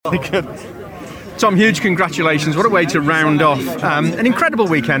Good. Tom, huge congratulations. What a way to round off an incredible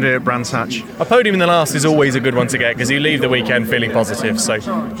weekend here at Brands Hatch. A podium in the last is always a good one to get because you leave the weekend feeling positive. So,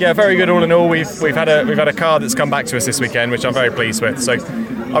 yeah, very good all in all. We've had a car that's come back to us this weekend, which I'm very pleased with. So,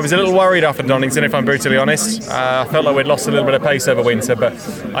 I was a little worried after Donington, if I'm brutally honest. I felt like we'd lost a little bit of pace over winter, but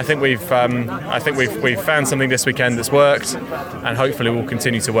I think we've found something this weekend that's worked, and hopefully will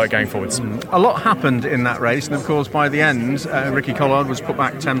continue to work going forwards. A lot happened in that race, and of course by the end, Ricky Collard was put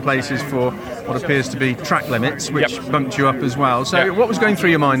back 10 places for what appears to be track limits, which bumped you up as well. So what was going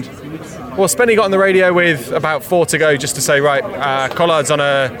through your mind? Well, Spenny got on the radio with about 4 to go just to say, right, Collard's on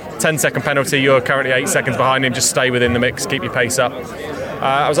a 10-second penalty, you're currently 8 seconds behind him, just stay within the mix, keep your pace up.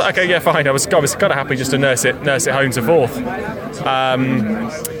 I was like, okay, yeah, fine. I was kind of happy just to nurse it home to fourth.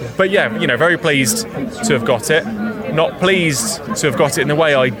 But yeah, very pleased to have got it. Not pleased to have got it in the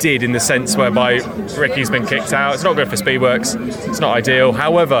way I did, in the sense whereby Ricky's been kicked out. It's not good for Speedworks. It's not ideal.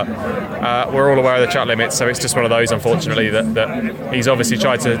 However, we're all aware of the track limits, so it's just one of those, unfortunately, that he's obviously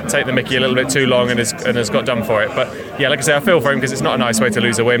tried to take the mickey a little bit too long and has got done for it. But yeah, like I say, I feel for him because it's not a nice way to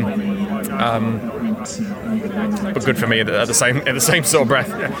lose a win. But good for me at the same sort of breath.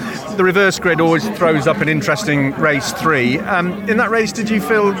 Yeah. The reverse grid always throws up an interesting race 3. In that race, did you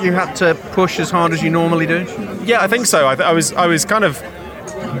feel you had to push as hard as you normally do? Yeah, I think so. I was kind of,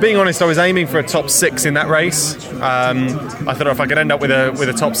 being honest, I was aiming for a top 6 in that race. I thought if I could end up with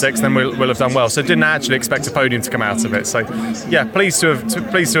a top 6, then we'll have done well. So didn't actually expect a podium to come out of it. So yeah, pleased to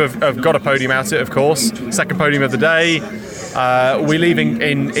have got a podium out of it. Of course, second podium of the day. We're leaving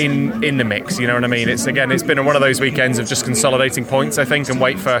in the mix, you know what I mean? It's been one of those weekends of just consolidating points, I think, and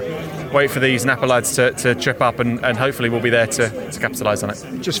wait for these Napa lads to trip up, and hopefully we'll be there to capitalise on it.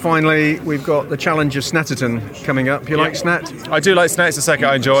 Just finally, we've got the challenge of Snetterton coming up. You like Snet? I do like Snet. It's a circuit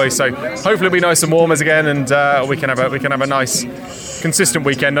I enjoy, so hopefully it'll be nice and warm as again, and we can have a nice consistent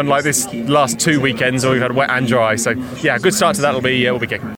weekend, unlike this last 2 weekends where we've had wet and dry. So yeah, good start to that will be good.